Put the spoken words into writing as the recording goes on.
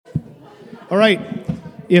All right.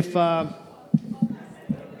 If want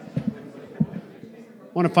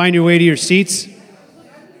to find your way to your seats.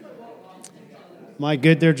 Am I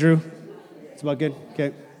good there, Drew? It's about good?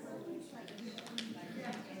 Okay.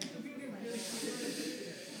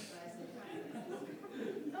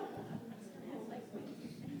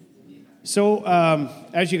 So,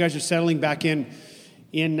 as you guys are settling back in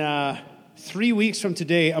 3 weeks from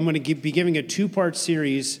today, I'm going to be giving a two-part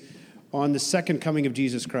series on the second coming of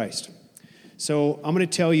Jesus Christ. So I'm going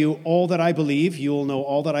to tell you all that I believe. You will know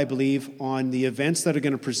all that I believe on the events that are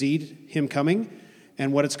going to precede him coming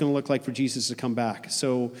and what it's going to look like for Jesus to come back.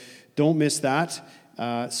 So don't miss that.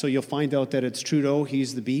 So you'll find out that it's Trudeau,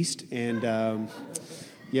 he's the beast, and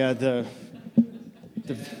yeah,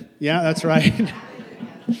 that's right.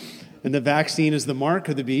 And the vaccine is the mark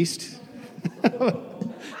of the beast.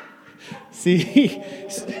 See.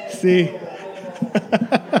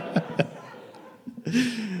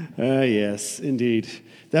 Yes, indeed.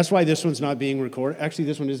 That's why this one's not being recorded. Actually,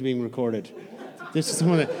 this one is being recorded. This is the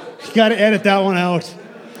one that you got to edit that one out.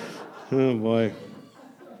 Oh boy.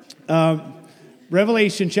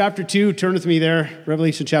 Revelation chapter 2. Turn with me there.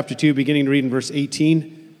 Revelation chapter 2, beginning to read in verse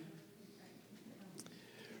 18.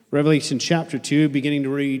 Revelation chapter 2, beginning to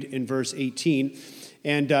read in verse 18.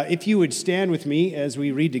 And if you would stand with me as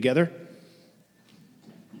we read together.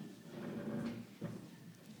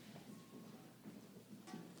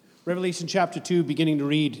 Revelation chapter 2, beginning to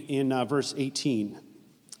read in verse 18.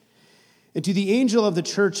 And to the angel of the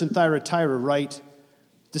church in Thyatira write,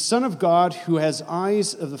 the Son of God, who has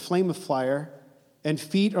eyes of the flame of fire and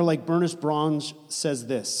feet are like burnished bronze, says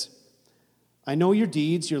this, I know your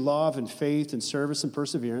deeds, your love and faith and service and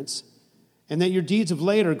perseverance, and that your deeds of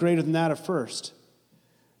late are greater than that of first.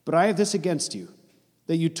 But I have this against you,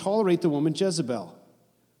 that you tolerate the woman Jezebel,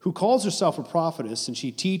 who calls herself a prophetess, and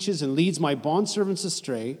she teaches and leads my bondservants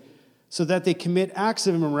astray, so that they commit acts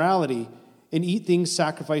of immorality and eat things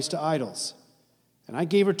sacrificed to idols. And I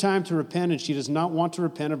gave her time to repent, and she does not want to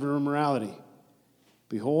repent of her immorality.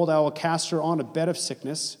 Behold, I will cast her on a bed of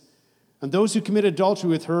sickness, and those who commit adultery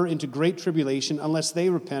with her into great tribulation, unless they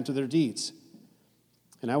repent of their deeds.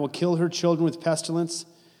 And I will kill her children with pestilence,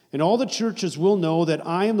 and all the churches will know that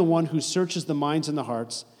I am the one who searches the minds and the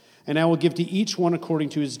hearts, and I will give to each one according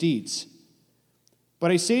to his deeds.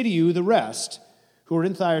 But I say to you, the rest, who are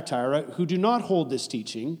in Thyatira, who do not hold this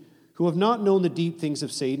teaching, who have not known the deep things of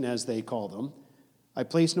Satan, as they call them, I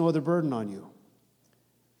place no other burden on you.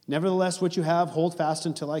 Nevertheless, what you have, hold fast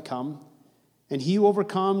until I come. And he who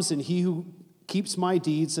overcomes and he who keeps my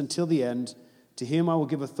deeds until the end, to him I will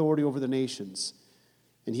give authority over the nations.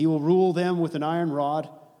 And he will rule them with an iron rod,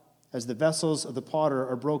 as the vessels of the potter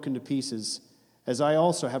are broken to pieces, as I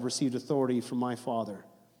also have received authority from my Father.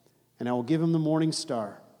 And I will give him the morning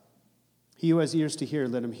star. He who has ears to hear,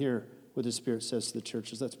 let him hear what the Spirit says to the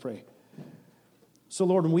churches. Let's pray. So,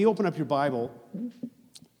 Lord, when we open up your Bible,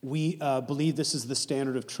 we believe this is the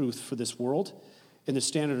standard of truth for this world and the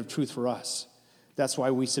standard of truth for us. That's why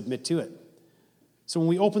we submit to it. So when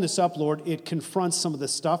we open this up, Lord, it confronts some of the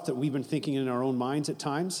stuff that we've been thinking in our own minds at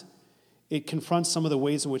times. It confronts some of the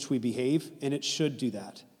ways in which we behave, and it should do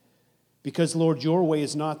that. Because, Lord, your way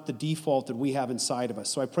is not the default that we have inside of us.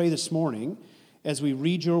 So I pray this morning, as we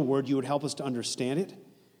read your word, you would help us to understand it.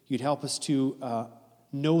 You'd help us to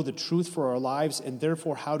know the truth for our lives and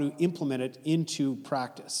therefore how to implement it into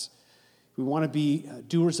practice. We want to be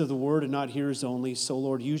doers of the word and not hearers only. So,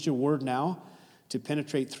 Lord, use your word now to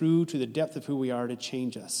penetrate through to the depth of who we are to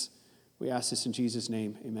change us. We ask this in Jesus'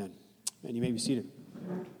 name. Amen. And you may be seated.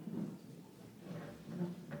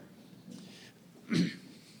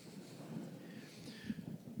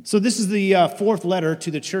 So this is the fourth letter to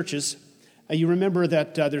the churches. You remember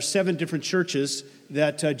that there's 7 different churches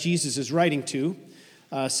that Jesus is writing to.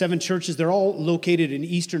 7 churches, they're all located in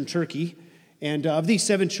eastern Turkey. And of these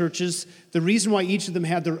 7 churches, the reason why each of them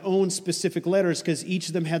had their own specific letters is because each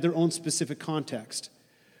of them had their own specific context.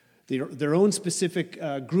 Their own specific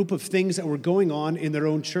group of things that were going on in their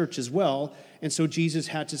own church as well. And so Jesus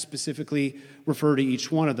had to specifically refer to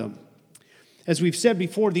each one of them. As we've said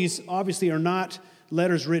before, these obviously are not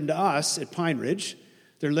letters written to us at Pine Ridge.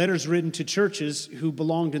 They're letters written to churches who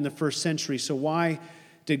belonged in the first century. So why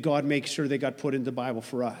did God make sure they got put in the Bible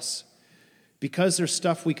for us? Because there's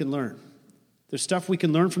stuff we can learn. There's stuff we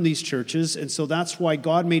can learn from these churches, and so that's why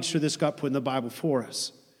God made sure this got put in the Bible for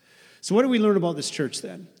us. So what do we learn about this church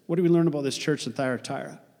then? What do we learn about this church in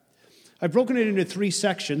Thyatira? I've broken it into 3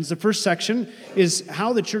 sections. The first section is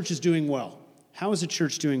how the church is doing well. How is the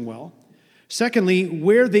church doing well? Secondly,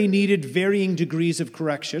 where they needed varying degrees of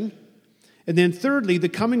correction. And then thirdly, the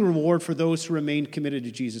coming reward for those who remain committed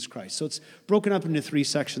to Jesus Christ. So it's broken up into 3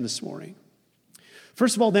 sections this morning.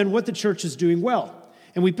 First of all, then, what the church is doing well.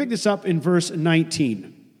 And we pick this up in verse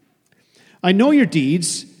 19. I know your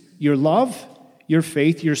deeds, your love, your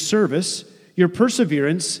faith, your service, your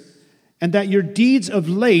perseverance, and that your deeds of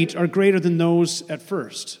late are greater than those at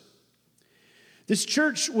first. This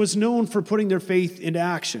church was known for putting their faith into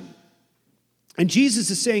action. And Jesus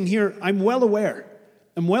is saying here, I'm well aware.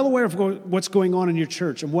 I'm well aware of what's going on in your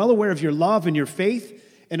church. I'm well aware of your love and your faith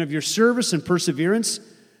and of your service and perseverance,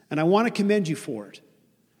 and I want to commend you for it.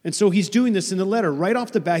 And so he's doing this in the letter. Right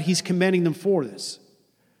off the bat, he's commending them for this.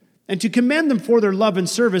 And to commend them for their love and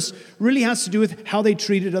service really has to do with how they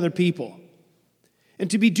treated other people. And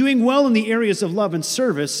to be doing well in the areas of love and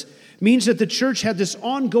service means that the church had this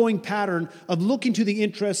ongoing pattern of looking to the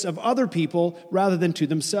interests of other people rather than to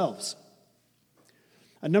themselves.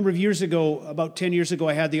 A number of years ago, about 10 years ago,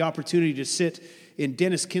 I had the opportunity to sit in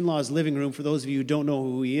Dennis Kinlaw's living room. For those of you who don't know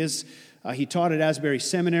who he is, he taught at Asbury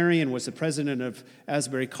Seminary and was the president of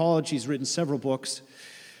Asbury College. He's written several books.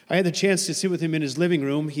 I had the chance to sit with him in his living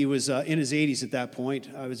room. He was in his 80s at that point.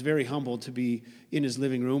 I was very humbled to be in his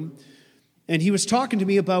living room. And he was talking to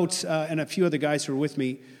me about, and a few other guys who were with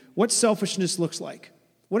me, what selfishness looks like.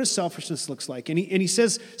 What does selfishness look like? And he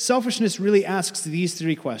says selfishness really asks these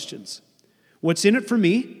three questions. What's in it for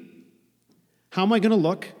me? How am I going to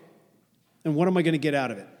look? And what am I going to get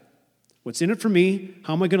out of it? What's in it for me?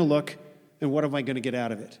 How am I going to look? And what am I going to get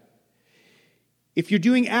out of it? If you're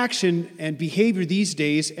doing action and behavior these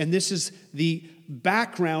days, and this is the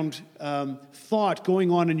background thought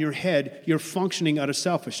going on in your head, you're functioning out of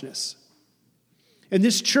selfishness. And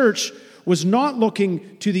this church was not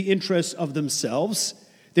looking to the interests of themselves.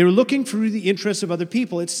 They were looking for the interests of other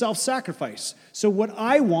people. It's self-sacrifice. So what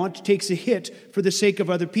I want takes a hit for the sake of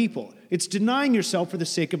other people. It's denying yourself for the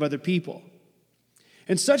sake of other people.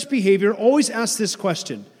 And such behavior always asks this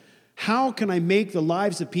question: how can I make the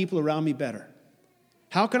lives of people around me better?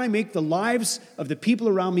 How can I make the lives of the people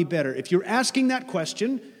around me better? If you're asking that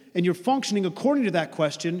question and you're functioning according to that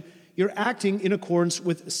question, you're acting in accordance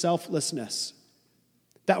with selflessness.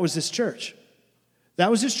 That was this church.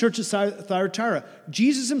 That was his church at Thyatira.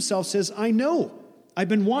 Jesus himself says, I know. I've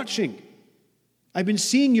been watching. I've been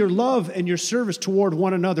seeing your love and your service toward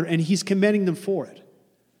one another, and he's commending them for it.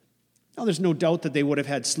 Now, there's no doubt that they would have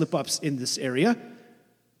had slip-ups in this area,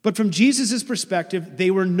 but from Jesus' perspective,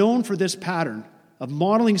 they were known for this pattern of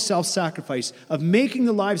modeling self-sacrifice, of making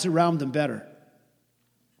the lives around them better.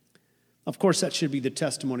 Of course, that should be the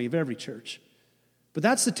testimony of every church, but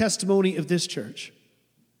that's the testimony of this church.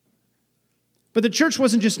 But the church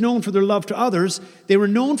wasn't just known for their love to others, they were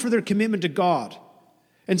known for their commitment to God.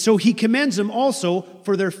 And so he commends them also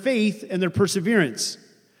for their faith and their perseverance.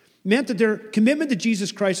 It meant that their commitment to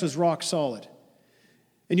Jesus Christ was rock solid.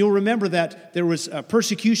 And you'll remember that there was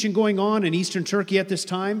persecution going on in eastern Turkey at this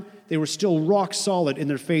time. They were still rock solid in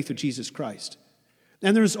their faith with Jesus Christ.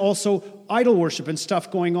 And there was also idol worship and stuff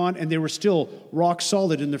going on, and they were still rock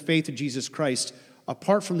solid in their faith in Jesus Christ,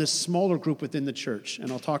 apart from this smaller group within the church.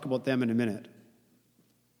 And I'll talk about them in a minute.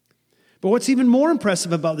 But what's even more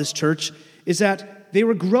impressive about this church is that they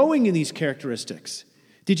were growing in these characteristics.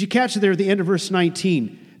 Did you catch it there at the end of verse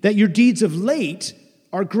 19? That your deeds of late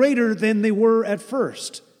are greater than they were at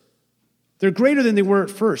first. They're greater than they were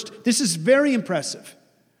at first. This is very impressive.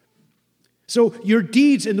 So your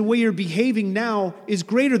deeds and the way you're behaving now is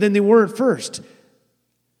greater than they were at first.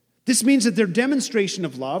 This means that their demonstration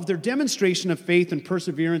of love, their demonstration of faith and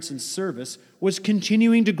perseverance and service was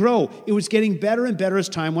continuing to grow. It was getting better and better as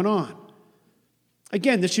time went on.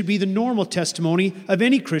 Again, this should be the normal testimony of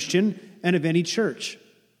any Christian and of any church.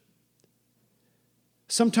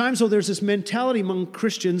 Sometimes, though, there's this mentality among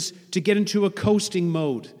Christians to get into a coasting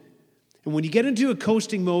mode. And when you get into a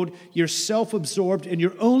coasting mode, you're self-absorbed and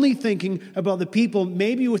you're only thinking about the people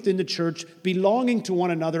maybe within the church belonging to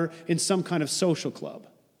one another in some kind of social club.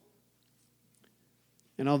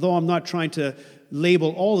 And although I'm not trying to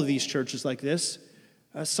label all of these churches like this,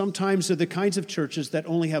 sometimes they're the kinds of churches that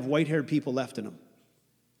only have white-haired people left in them.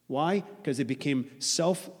 Why? Because they became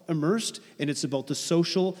self-immersed, and it's about the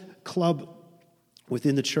social club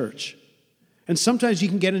within the church. And sometimes you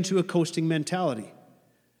can get into a coasting mentality.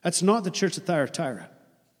 That's not the church of Thyatira.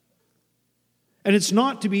 And it's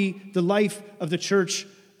not to be the life of the church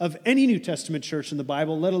of any New Testament church in the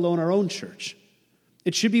Bible, let alone our own church.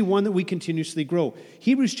 It should be one that we continuously grow.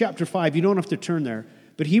 Hebrews chapter 5, you don't have to turn there,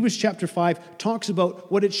 but Hebrews chapter 5 talks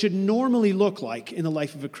about what it should normally look like in the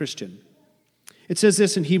life of a Christian. It says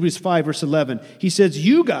this in Hebrews 5, verse 11. He says,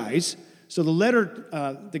 you guys, so the letter,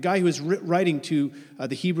 the guy who is writing to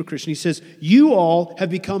the Hebrew Christian, he says, you all have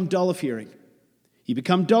become dull of hearing. You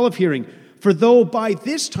become dull of hearing. For though by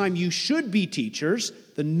this time you should be teachers,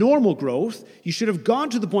 the normal growth, you should have gone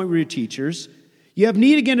to the point where you're teachers, you have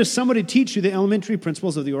need again of somebody to teach you the elementary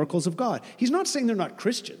principles of the oracles of God. He's not saying they're not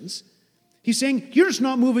Christians. He's saying you're just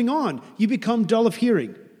not moving on. You become dull of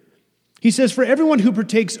hearing. He says, for everyone who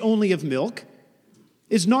partakes only of milk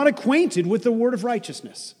is not acquainted with the word of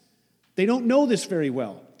righteousness. They don't know this very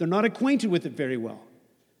well. They're not acquainted with it very well.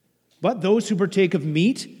 But those who partake of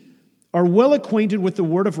meat are well acquainted with the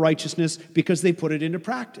word of righteousness because they put it into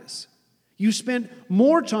practice. You spent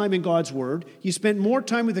more time in God's word. You spent more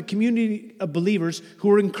time with a community of believers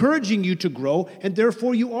who are encouraging you to grow, and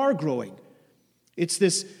therefore you are growing. It's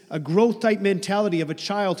this a growth-type mentality of a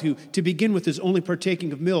child who, to begin with, is only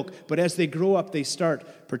partaking of milk, but as they grow up, they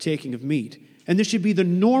start partaking of meat. And this should be the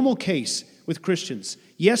normal case with Christians.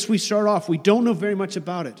 Yes, we start off, we don't know very much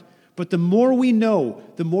about it, but the more we know,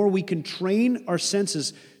 the more we can train our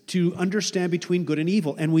senses to understand between good and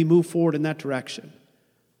evil, and we move forward in that direction.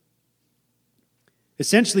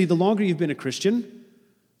 Essentially, the longer you've been a Christian,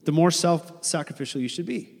 the more self-sacrificial you should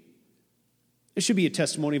be. It should be a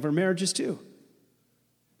testimony of our marriages too.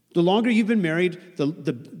 The longer you've been married,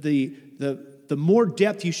 the more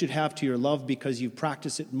depth you should have to your love because you've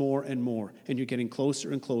practiced it more and more, and you're getting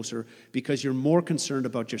closer and closer because you're more concerned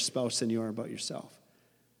about your spouse than you are about yourself.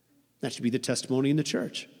 That should be the testimony in the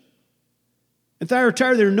church. In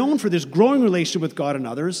Thyatira, they're known for this growing relationship with God and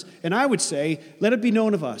others, and I would say, let it be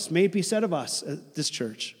known of us, may it be said of us at this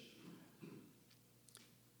church.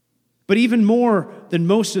 But even more than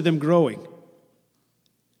most of them growing,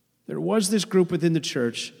 there was this group within the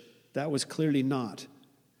church that was clearly not,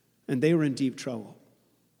 and they were in deep trouble.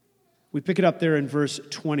 We pick it up there in verse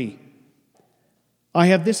 20. I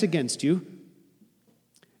have this against you.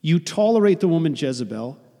 You tolerate the woman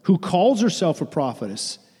Jezebel, who calls herself a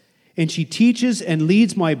prophetess, and she teaches and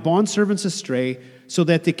leads my bondservants astray so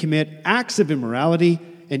that they commit acts of immorality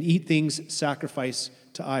and eat things sacrificed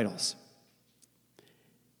to idols.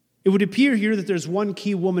 It would appear here that there's one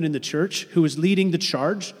key woman in the church who is leading the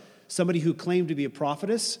charge, somebody who claimed to be a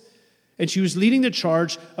prophetess, and she was leading the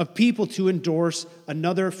charge of people to endorse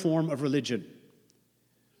another form of religion.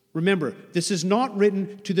 Remember, this is not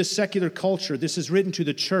written to the secular culture. This is written to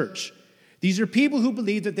the church. These are people who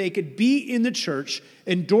believe that they could be in the church,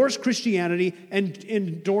 endorse Christianity, and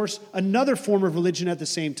endorse another form of religion at the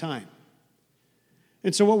same time.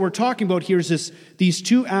 And so what we're talking about here is these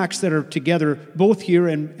two acts that are together, both here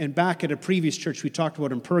and back at a previous church we talked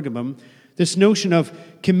about in Pergamum, this notion of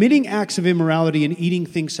committing acts of immorality and eating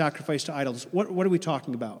things sacrificed to idols. What are we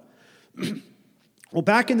talking about? Well,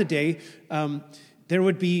 back in the day, there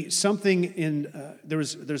would be something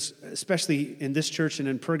there's especially in this church and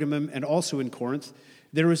in Pergamum and also in Corinth,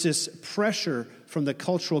 there was this pressure from the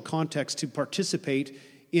cultural context to participate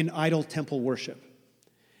in idol temple worship.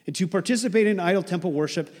 And to participate in idol temple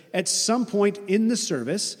worship, at some point in the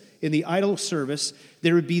service, in the idol service,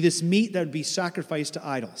 there would be this meat that would be sacrificed to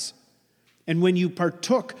idols. And when you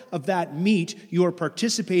partook of that meat, you are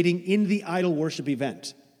participating in the idol worship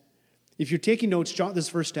event. If you're taking notes, jot this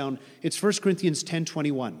verse down. It's 1 Corinthians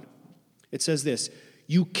 10:21. It says this,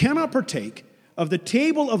 you cannot partake of the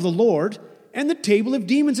table of the Lord and the table of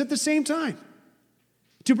demons at the same time.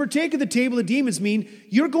 To partake of the table of demons mean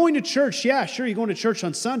you're going to church. Yeah, sure, you're going to church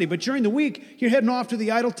on Sunday, but during the week, you're heading off to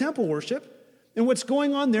the idol temple worship. And what's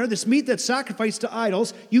going on there, this meat that's sacrificed to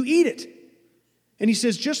idols, you eat it. And he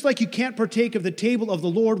says, just like you can't partake of the table of the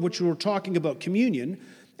Lord, which we were talking about communion,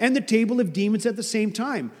 and the table of demons at the same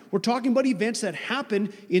time. We're talking about events that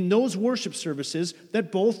happen in those worship services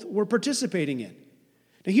that both were participating in.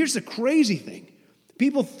 Now here's the crazy thing.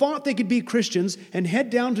 People thought they could be Christians and head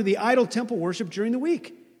down to the idol temple worship during the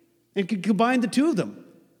week and could combine the two of them.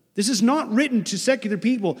 This is not written to secular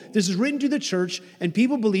people. This is written to the church, and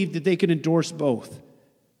people believed that they could endorse both.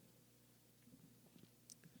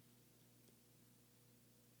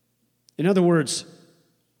 In other words,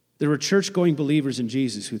 there were church-going believers in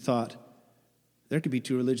Jesus who thought there could be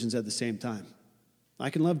two religions at the same time. I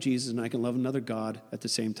can love Jesus and I can love another God at the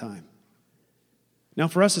same time. Now,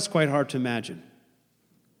 for us, it's quite hard to imagine.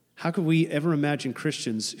 How could we ever imagine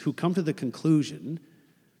Christians who come to the conclusion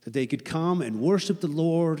that they could come and worship the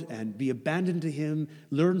Lord and be abandoned to Him,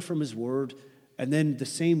 learn from His Word, and then the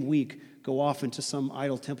same week go off into some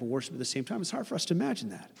idol temple worship at the same time? It's hard for us to imagine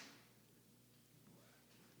that.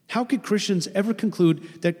 How could Christians ever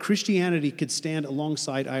conclude that Christianity could stand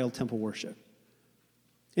alongside idol temple worship?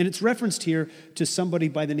 And it's referenced here to somebody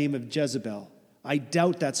by the name of Jezebel. I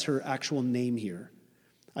doubt that's her actual name here.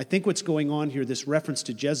 I think what's going on here, this reference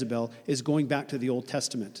to Jezebel, is going back to the Old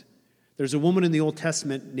Testament. There's a woman in the Old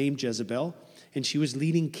Testament named Jezebel, and she was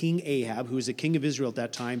leading King Ahab, who was the king of Israel at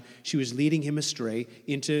that time, she was leading him astray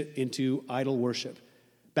into idol worship.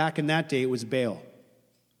 Back in that day, it was Baal.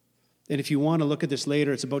 And if you want to look at this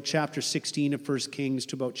later, it's about chapter 16 of 1 Kings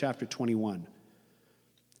to about chapter 21.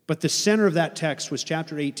 But the center of that text was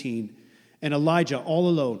chapter 18, and Elijah, all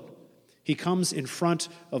alone, he comes in front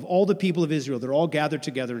of all the people of Israel. They're all gathered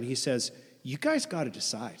together, and he says, you guys got to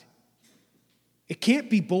decide. It can't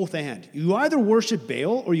be both and. You either worship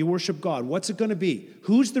Baal or you worship God. What's it going to be?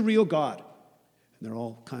 Who's the real God? And they're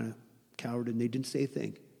all kind of cowered, and they didn't say a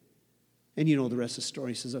thing. And you know the rest of the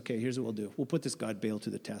story. He says, okay, here's what we'll do. We'll put this God Baal to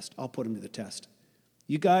the test. I'll put him to the test.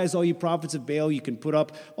 You guys, all you prophets of Baal, you can put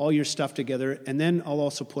up all your stuff together, and then I'll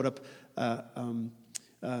also put up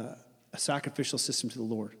a sacrificial system to the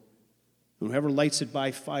Lord. And whoever lights it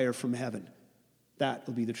by fire from heaven, that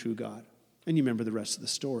will be the true God. And you remember the rest of the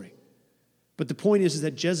story. But the point is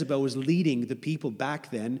that Jezebel was leading the people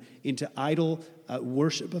back then into idol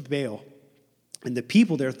worship of Baal. And the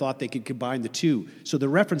people there thought they could combine the two. So the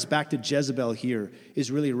reference back to Jezebel here is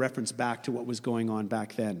really a reference back to what was going on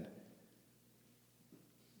back then.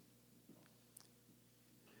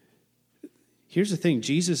 Here's the thing.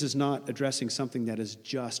 Jesus is not addressing something that has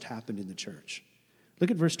just happened in the church. Look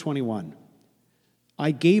at verse 21.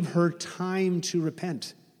 I gave her time to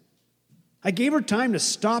repent. I gave her time to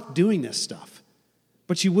stop doing this stuff,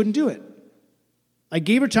 but she wouldn't do it. I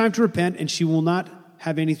gave her time to repent, and she will not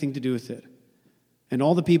have anything to do with it. And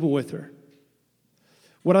all the people with her.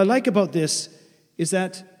 What I like about this is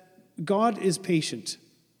that God is patient.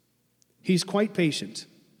 He's quite patient.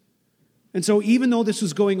 And so even though this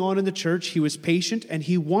was going on in the church, he was patient, and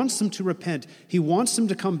he wants them to repent. He wants them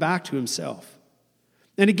to come back to himself.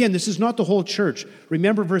 And again, this is not the whole church.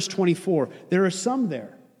 Remember verse 24. There are some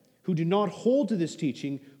there who do not hold to this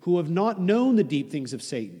teaching, who have not known the deep things of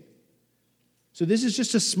Satan. So this is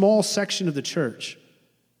just a small section of the church.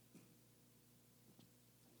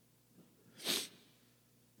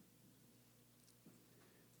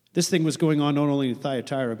 This thing was going on not only in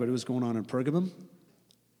Thyatira, but it was going on in Pergamum,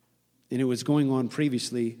 and it was going on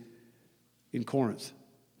previously in Corinth.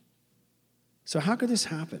 So how could this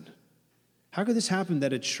happen? How could this happen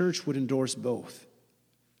that a church would endorse both?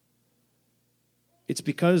 It's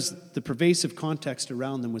because the pervasive context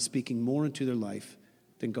around them was speaking more into their life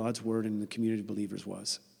than God's word in the community of believers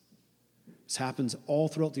was. This happens all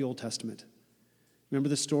throughout the Old Testament. Remember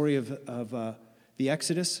the story of the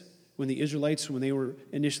Exodus? When the Israelites, when they were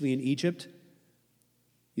initially in Egypt,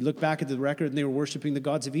 you look back at the record and they were worshiping the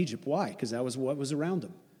gods of Egypt. Why? Because that was what was around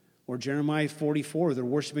them. Or Jeremiah 44, they're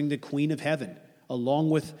worshiping the Queen of Heaven along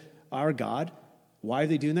with our God. Why are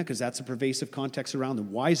they doing that? Because that's a pervasive context around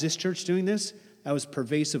them. Why is this church doing this? That was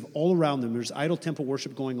pervasive all around them. There's idol temple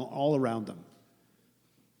worship going on all around them.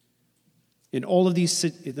 In all of these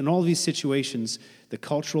situations, the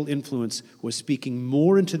cultural influence was speaking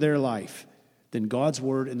more into their life than God's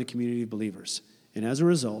word in the community of believers. And as a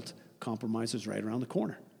result, compromise is right around the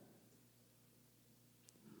corner.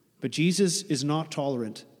 But Jesus is not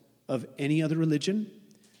tolerant of any other religion.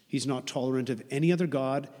 He's not tolerant of any other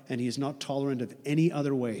God, and he is not tolerant of any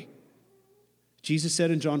other way. Jesus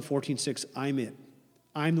said in John 14:6, I'm it.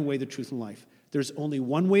 I'm the way, the truth, and life. There's only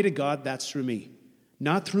one way to God, that's through me.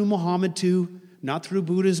 Not through Muhammad too, not through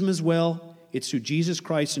Buddhism as well. It's through Jesus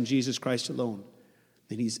Christ and Jesus Christ alone.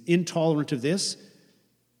 And he's intolerant of this.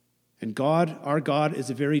 And God, our God, is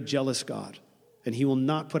a very jealous God. And he will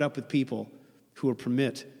not put up with people who will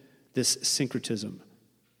permit this syncretism.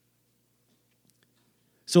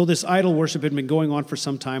 So this idol worship had been going on for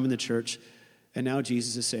some time in the church. And now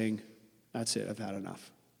Jesus is saying, that's it, I've had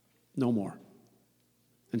enough. No more.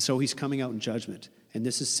 And so he's coming out in judgment. And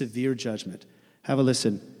this is severe judgment. Have a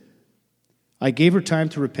listen. I gave her time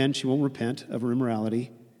to repent. She won't repent of her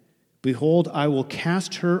immorality. Behold, I will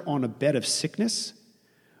cast her on a bed of sickness.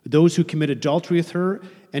 Those who commit adultery with her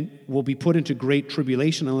and will be put into great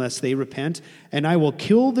tribulation unless they repent. And I will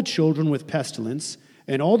kill the children with pestilence.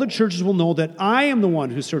 And all the churches will know that I am the one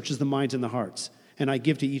who searches the minds and the hearts. And I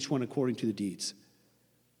give to each one according to the deeds.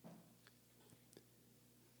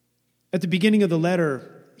 At the beginning of the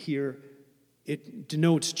letter here, it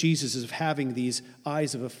denotes Jesus as having these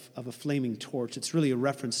eyes of a flaming torch. It's really a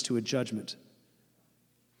reference to a judgment.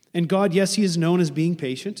 And God, yes, he is known as being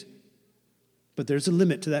patient, but there's a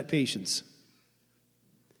limit to that patience.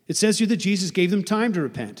 It says here that Jesus gave them time to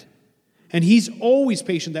repent. And he's always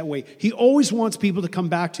patient that way. He always wants people to come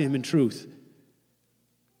back to him in truth.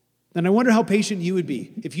 And I wonder how patient you would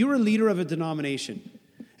be. If you were a leader of a denomination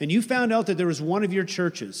and you found out that there was one of your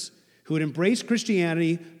churches who had embraced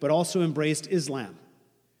Christianity but also embraced Islam,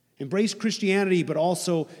 embraced Christianity but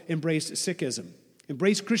also embraced Sikhism,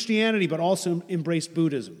 Embrace Christianity, but also embrace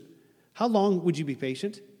Buddhism. How long would you be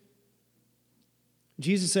patient?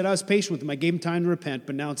 Jesus said, I was patient with them. I gave them time to repent,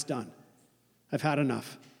 but now it's done. I've had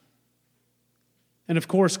enough. And of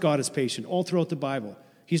course, God is patient all throughout the Bible.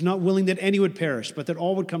 He's not willing that any would perish, but that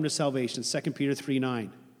all would come to salvation, 2 Peter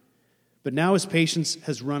 3:9. But now his patience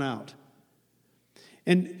has run out.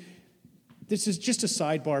 And this is just a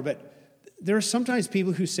sidebar, but there are sometimes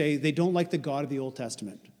people who say they don't like the God of the Old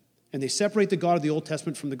Testament. And they separate the God of the Old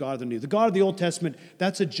Testament from the God of the New. The God of the Old Testament,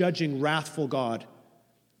 that's a judging, wrathful God.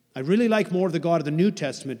 I really like more of the God of the New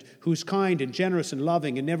Testament, who's kind and generous and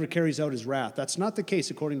loving and never carries out his wrath. That's not the case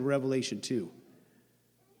according to Revelation 2.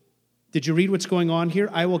 Did you read what's going on here?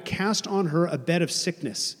 I will cast on her a bed of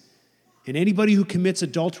sickness, and anybody who commits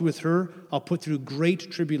adultery with her, I'll put through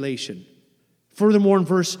great tribulation. Furthermore, in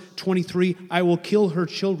verse 23, I will kill her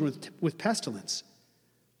children with pestilence.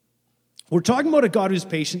 We're talking about a God who's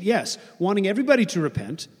patient, yes, wanting everybody to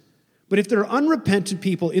repent. But if there are unrepentant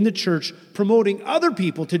people in the church promoting other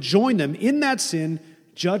people to join them in that sin,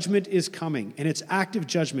 judgment is coming, and it's active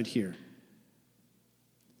judgment here.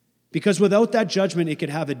 Because without that judgment, it could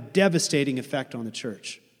have a devastating effect on the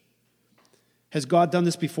church. Has God done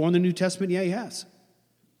this before in the New Testament? Yeah, he has.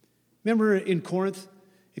 Remember in Corinth,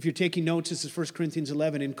 if you're taking notes, this is 1 Corinthians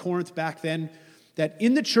 11. In Corinth back then, that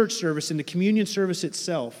in the church service, in the communion service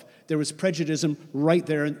itself, there was prejudice right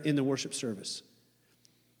there in the worship service.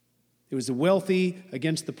 It was the wealthy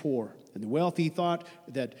against the poor. And the wealthy thought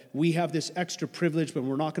that we have this extra privilege, but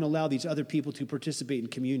we're not going to allow these other people to participate in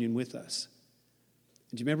communion with us.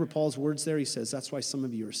 And do you remember Paul's words there? He says, that's why some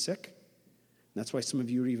of you are sick. And that's why some of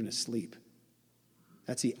you are even asleep.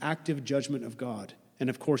 That's the active judgment of God. And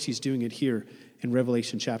of course, he's doing it here in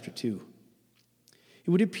Revelation chapter 2. It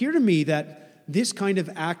would appear to me that this kind of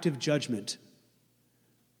active judgment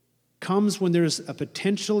comes when there's a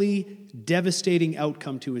potentially devastating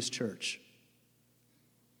outcome to his church.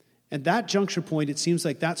 At that juncture point, it seems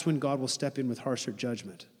like that's when God will step in with harsher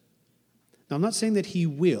judgment. Now, I'm not saying that he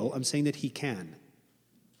will, I'm saying that he can.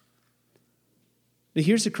 Now,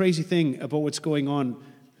 here's the crazy thing about what's going on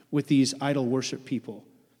with these idol worship people.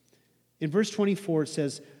 In verse 24, it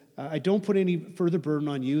says, I don't put any further burden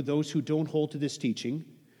on you, those who don't hold to this teaching,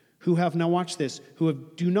 who have, now watch this,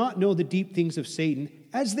 do not know the deep things of Satan,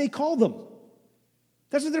 as they call them.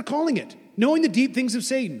 That's what they're calling it, knowing the deep things of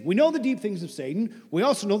Satan. We know the deep things of Satan. We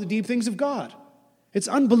also know the deep things of God. It's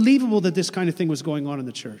unbelievable that this kind of thing was going on in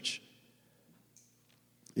the church.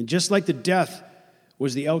 And just like the death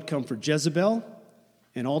was the outcome for Jezebel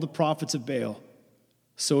and all the prophets of Baal,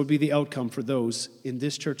 so would be the outcome for those in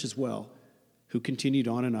this church as well who continued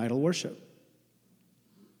on in idol worship.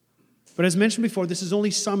 But as mentioned before, this is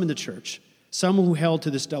only some in the church, some who held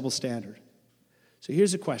to this double standard. So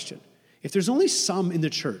here's a question. If there's only some in the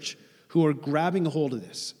church who are grabbing a hold of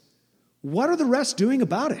this, what are the rest doing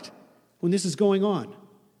about it when this is going on?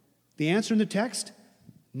 The answer in the text?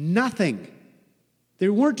 Nothing. They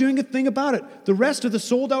weren't doing a thing about it. The rest of the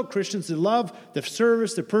sold-out Christians, the love, the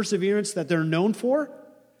service, the perseverance that they're known for,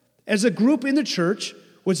 as a group in the church,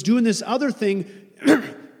 was doing this other thing,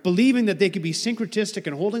 believing that they could be syncretistic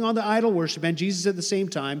and holding on to idol worship and Jesus at the same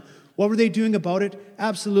time. What were they doing about it?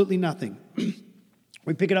 Absolutely nothing.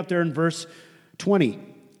 We pick it up there in verse 20.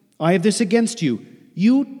 I have this against you.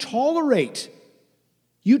 You tolerate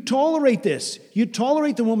this. You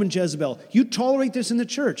tolerate the woman Jezebel. You tolerate this in the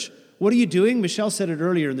church. What are you doing? Michelle said it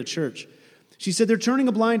earlier in the church. She said they're turning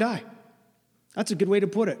a blind eye. That's a good way to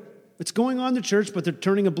put it. It's going on in the church, but they're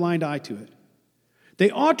turning a blind eye to it. They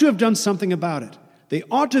ought to have done something about it. They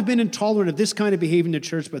ought to have been intolerant of this kind of behavior in the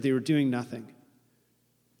church, but they were doing nothing.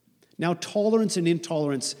 Now, tolerance and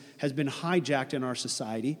intolerance has been hijacked in our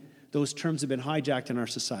society. Those terms have been hijacked in our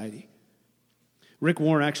society. Rick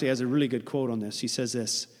Warren actually has a really good quote on this. He says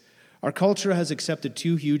this, our culture has accepted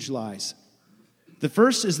two huge lies. The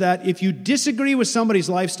first is that if you disagree with somebody's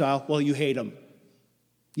lifestyle, well, you hate them.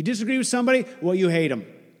 You disagree with somebody, well, you hate them.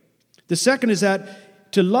 The second is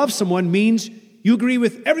that to love someone means you agree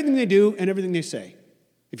with everything they do and everything they say.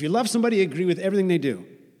 If you love somebody, you agree with everything they do.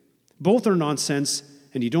 Both are nonsense,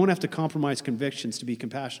 and you don't have to compromise convictions to be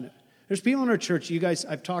compassionate. There's people in our church, you guys,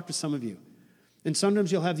 I've talked with some of you, and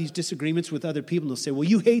sometimes you'll have these disagreements with other people, and they'll say, well,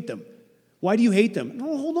 you hate them. Why do you hate them?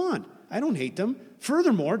 No, hold on. I don't hate them.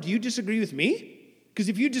 Furthermore, do you disagree with me? Because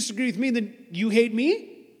if you disagree with me, then you hate me?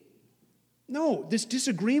 No, this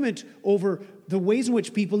disagreement over the ways in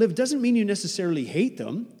which people live doesn't mean you necessarily hate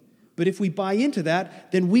them. But if we buy into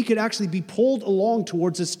that, then we could actually be pulled along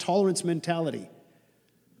towards this tolerance mentality.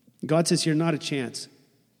 God says here, not a chance.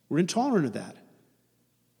 We're intolerant of that.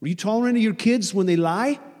 Were you tolerant of your kids when they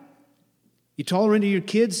lie? You tolerant of your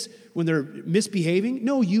kids when they're misbehaving?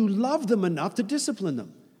 No, you love them enough to discipline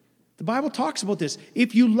them. The Bible talks about this.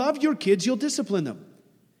 If you love your kids, you'll discipline them.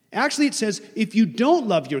 Actually, it says, if you don't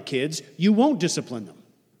love your kids, you won't discipline them.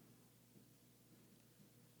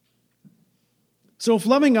 So if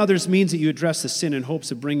loving others means that you address the sin in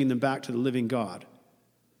hopes of bringing them back to the living God,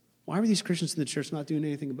 why were these Christians in the church not doing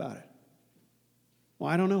anything about it? Well,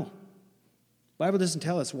 I don't know. The Bible doesn't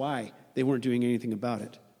tell us why they weren't doing anything about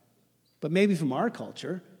it. But maybe from our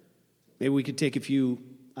culture, maybe we could take a few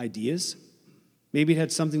ideas. Maybe it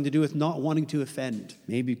had something to do with not wanting to offend.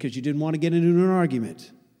 Maybe because you didn't want to get into an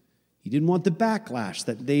argument. You didn't want the backlash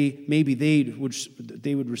that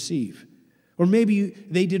they would receive. Or maybe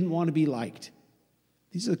they didn't want to be liked.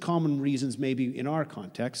 These are the common reasons maybe in our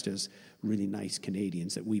context as really nice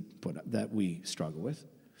Canadians that we struggle with.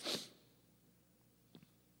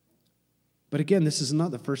 But again, this is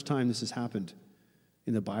not the first time this has happened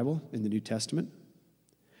in the Bible, in the New Testament.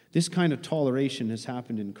 This kind of toleration has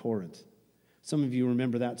happened in Corinth. Some of you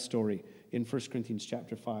remember that story in 1 Corinthians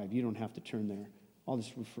chapter 5. You don't have to turn there. I'll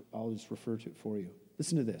just refer to it for you.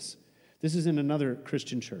 Listen to this. This is in another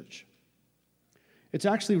Christian church. It's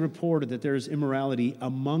actually reported that there is immorality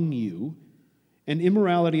among you, and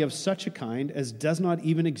immorality of such a kind as does not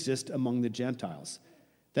even exist among the Gentiles,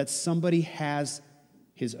 that somebody has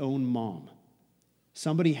his own mom.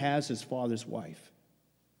 Somebody has his father's wife.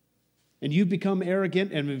 And you've become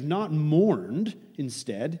arrogant and have not mourned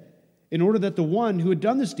instead, in order that the one who had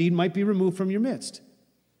done this deed might be removed from your midst.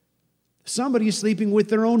 Somebody is sleeping with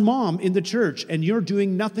their own mom in the church, and you're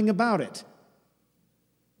doing nothing about it.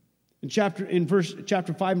 In chapter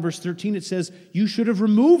 5 and verse 13, it says, you should have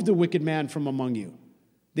removed the wicked man from among you.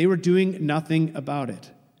 They were doing nothing about it.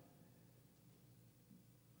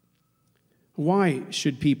 Why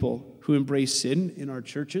should people who embrace sin in our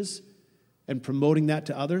churches and promoting that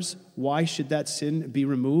to others, why should that sin be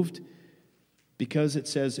removed? Because it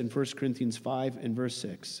says in 1 Corinthians 5 and verse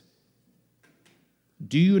 6,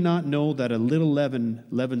 do you not know that a little leaven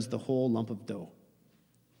leavens the whole lump of dough?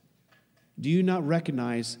 Do you not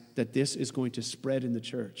recognize that this is going to spread in the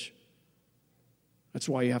church? That's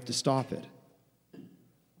why you have to stop it.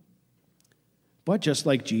 But just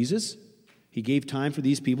like Jesus, he gave time for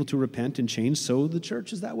these people to repent and change, so the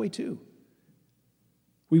church is that way too.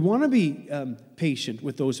 We want to be patient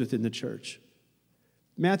with those within the church.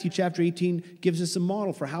 Matthew chapter 18 gives us a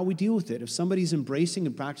model for how we deal with it. If somebody's embracing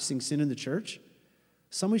and practicing sin in the church,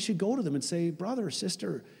 somebody should go to them and say, brother or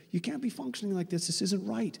sister, you can't be functioning like this. This isn't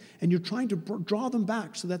right. And you're trying to draw them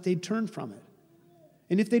back so that they turn from it.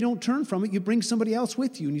 And if they don't turn from it, you bring somebody else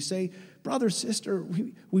with you and you say, brother, sister,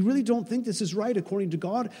 we really don't think this is right according to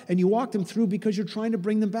God. And you walk them through because you're trying to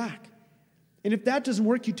bring them back. And if that doesn't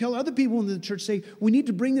work, you tell other people in the church, say, we need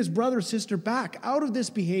to bring this brother or sister back out of this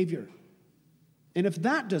behavior. And if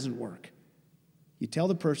that doesn't work, you tell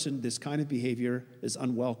the person this kind of behavior is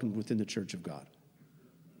unwelcome within the church of God.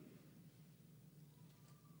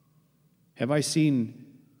 Have I seen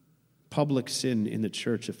public sin in the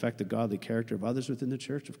church affect the godly character of others within the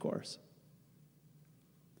church? Of course.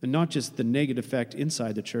 And not just the negative effect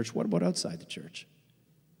inside the church, what about outside the church?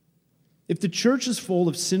 If the church is full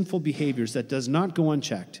of sinful behaviors that does not go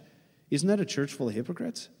unchecked, isn't that a church full of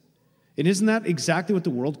hypocrites? And isn't that exactly what the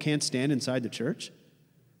world can't stand inside the church?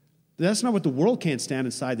 That's not what the world can't stand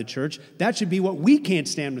inside the church. That should be what we can't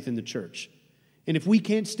stand within the church. And if we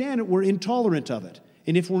can't stand it, we're intolerant of it.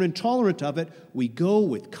 And if we're intolerant of it, we go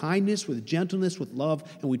with kindness, with gentleness, with love,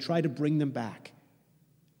 and we try to bring them back.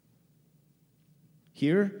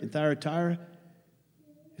 Here in Thyatira,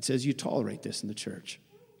 it says you tolerate this in the church.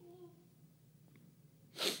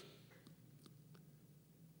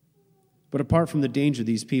 But apart from the danger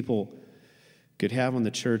these people could have on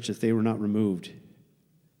the church if they were not removed,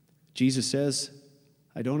 Jesus says,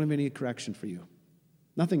 I don't have any correction for you.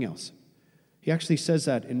 Nothing else. He actually says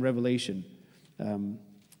that in Revelation in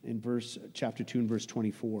chapter 2 and verse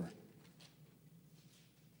 24.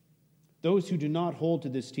 Those who do not hold to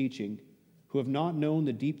this teaching, who have not known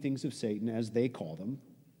the deep things of Satan, as they call them,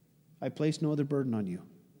 I place no other burden on you.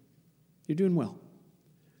 You're doing well.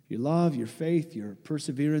 Your love, your faith, your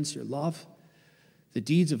perseverance, your love, the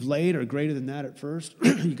deeds of late are greater than that at first.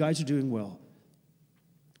 You guys are doing well.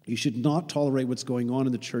 You should not tolerate what's going on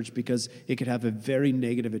in the church because it could have a very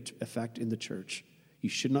negative effect in the church. You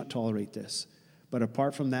should not tolerate this. But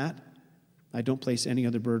apart from that, I don't place any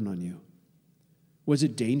other burden on you. Was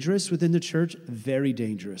it dangerous within the church? Very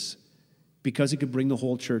dangerous, because it could bring the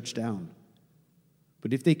whole church down.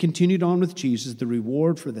 But if they continued on with Jesus, the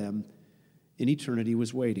reward for them in eternity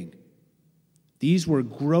was waiting. These were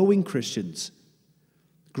growing Christians.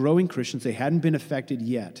 They hadn't been affected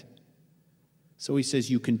yet. So he says,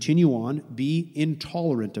 you continue on, be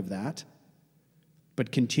intolerant of that,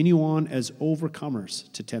 but continue on as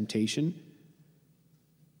overcomers to temptation,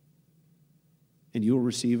 and you will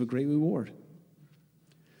receive a great reward.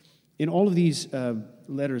 In all of these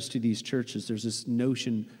letters to these churches, there's this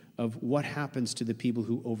notion of what happens to the people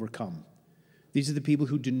who overcome. These are the people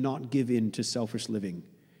who do not give in to selfish living.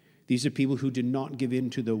 These are people who do not give in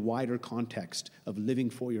to the wider context of living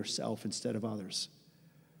for yourself instead of others.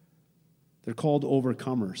 They're called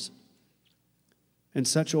overcomers. And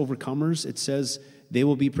such overcomers, it says, they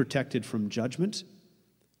will be protected from judgment.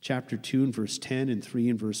 Chapter 2 and verse 10 and 3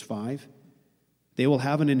 and verse 5. They will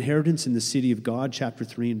have an inheritance in the city of God, chapter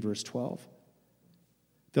 3 and verse 12.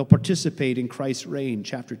 They'll participate in Christ's reign,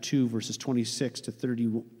 chapter 2, verses 26 to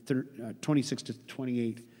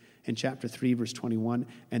 28, and chapter 3, verse 21,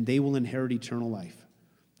 and they will inherit eternal life.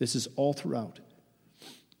 This is all throughout.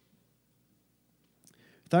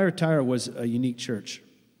 Thyatira was a unique church,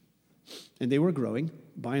 and they were growing.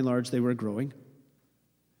 By and large, they were growing.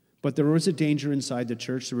 But there was a danger inside the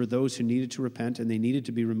church. There were those who needed to repent, and they needed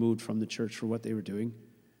to be removed from the church for what they were doing.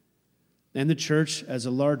 And the church, as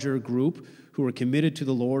a larger group who were committed to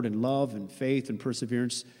the Lord in love and faith and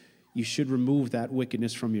perseverance, you should remove that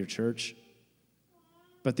wickedness from your church.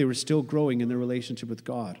 But they were still growing in their relationship with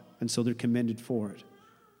God, and so they're commended for it.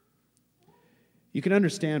 You can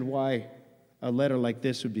understand why a letter like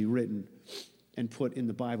this would be written and put in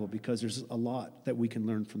the Bible, because there's a lot that we can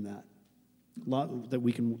learn from that. A lot that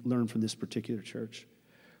we can learn from this particular church.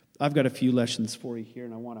 I've got a few lessons for you here,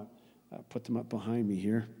 and I want to put them up behind me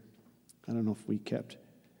here. I don't know if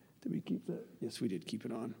did we keep that? Yes, we did keep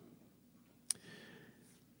it on.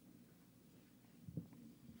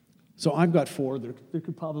 So I've got 4. There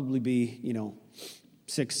could probably be,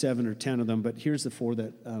 6, 7, or 10 of them, but here's the 4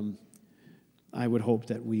 that I would hope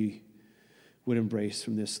that we would embrace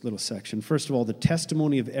from this little section. First of all, the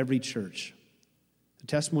testimony of every church. The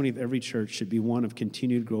testimony of every church should be one of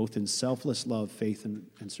continued growth in selfless love, faith,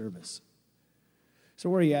 and service.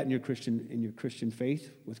 So where are you at in your Christian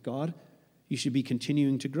faith with God? You should be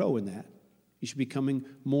continuing to grow in that. You should be becoming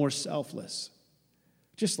more selfless.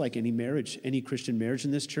 Just like any marriage, any Christian marriage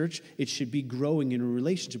in this church, it should be growing in a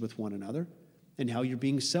relationship with one another and how you're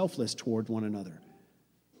being selfless toward one another.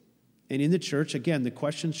 And in the church, again, the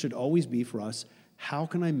question should always be for us, how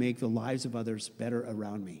can I make the lives of others better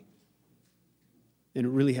around me? And it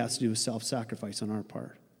really has to do with self-sacrifice on our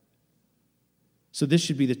part. So this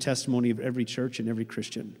should be the testimony of every church and every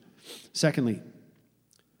Christian. Secondly,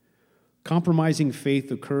 compromising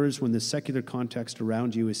faith occurs when the secular context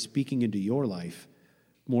around you is speaking into your life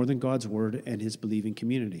more than God's word and his believing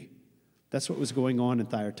community. That's what was going on in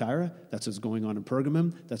Thyatira. That's what was going on in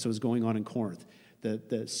Pergamum. That's what was going on in Corinth.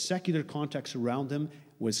 The secular context around them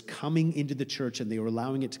was coming into the church, and they were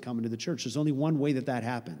allowing it to come into the church. There's only one way that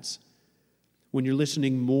happens. When you're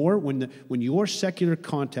listening more, when your secular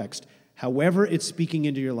context, however it's speaking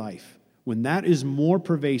into your life, when that is more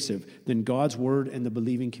pervasive than God's word and the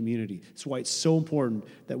believing community. That's why it's so important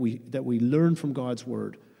that we learn from God's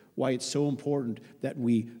word. Why it's so important that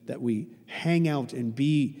we hang out and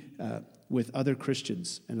be with other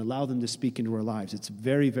Christians and allow them to speak into our lives. It's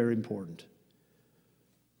very, very important.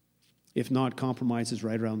 If not, compromise is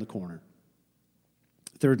right around the corner.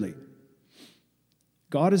 Thirdly,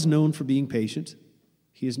 God is known for being patient.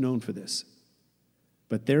 He is known for this.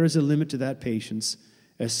 But there is a limit to that patience,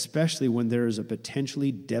 especially when there is a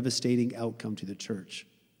potentially devastating outcome to the church.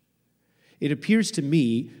 It appears to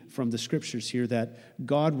me from the scriptures here that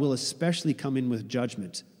God will especially come in with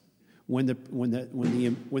judgment when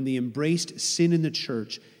the embraced sin in the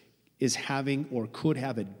church is having or could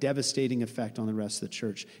have a devastating effect on the rest of the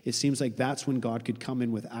church. It seems like that's when God could come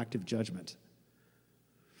in with active judgment.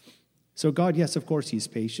 So God, yes, of course, he's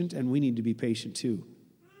patient, and we need to be patient too.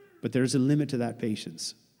 But there's a limit to that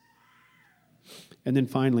patience. And then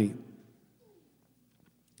finally,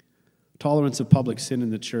 tolerance of public sin in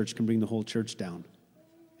the church can bring the whole church down,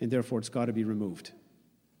 and therefore it's got to be removed.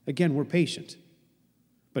 Again, we're patient,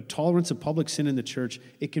 but tolerance of public sin in the church,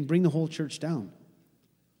 it can bring the whole church down.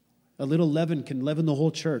 A little leaven can leaven the whole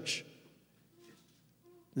church,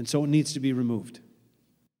 and so it needs to be removed.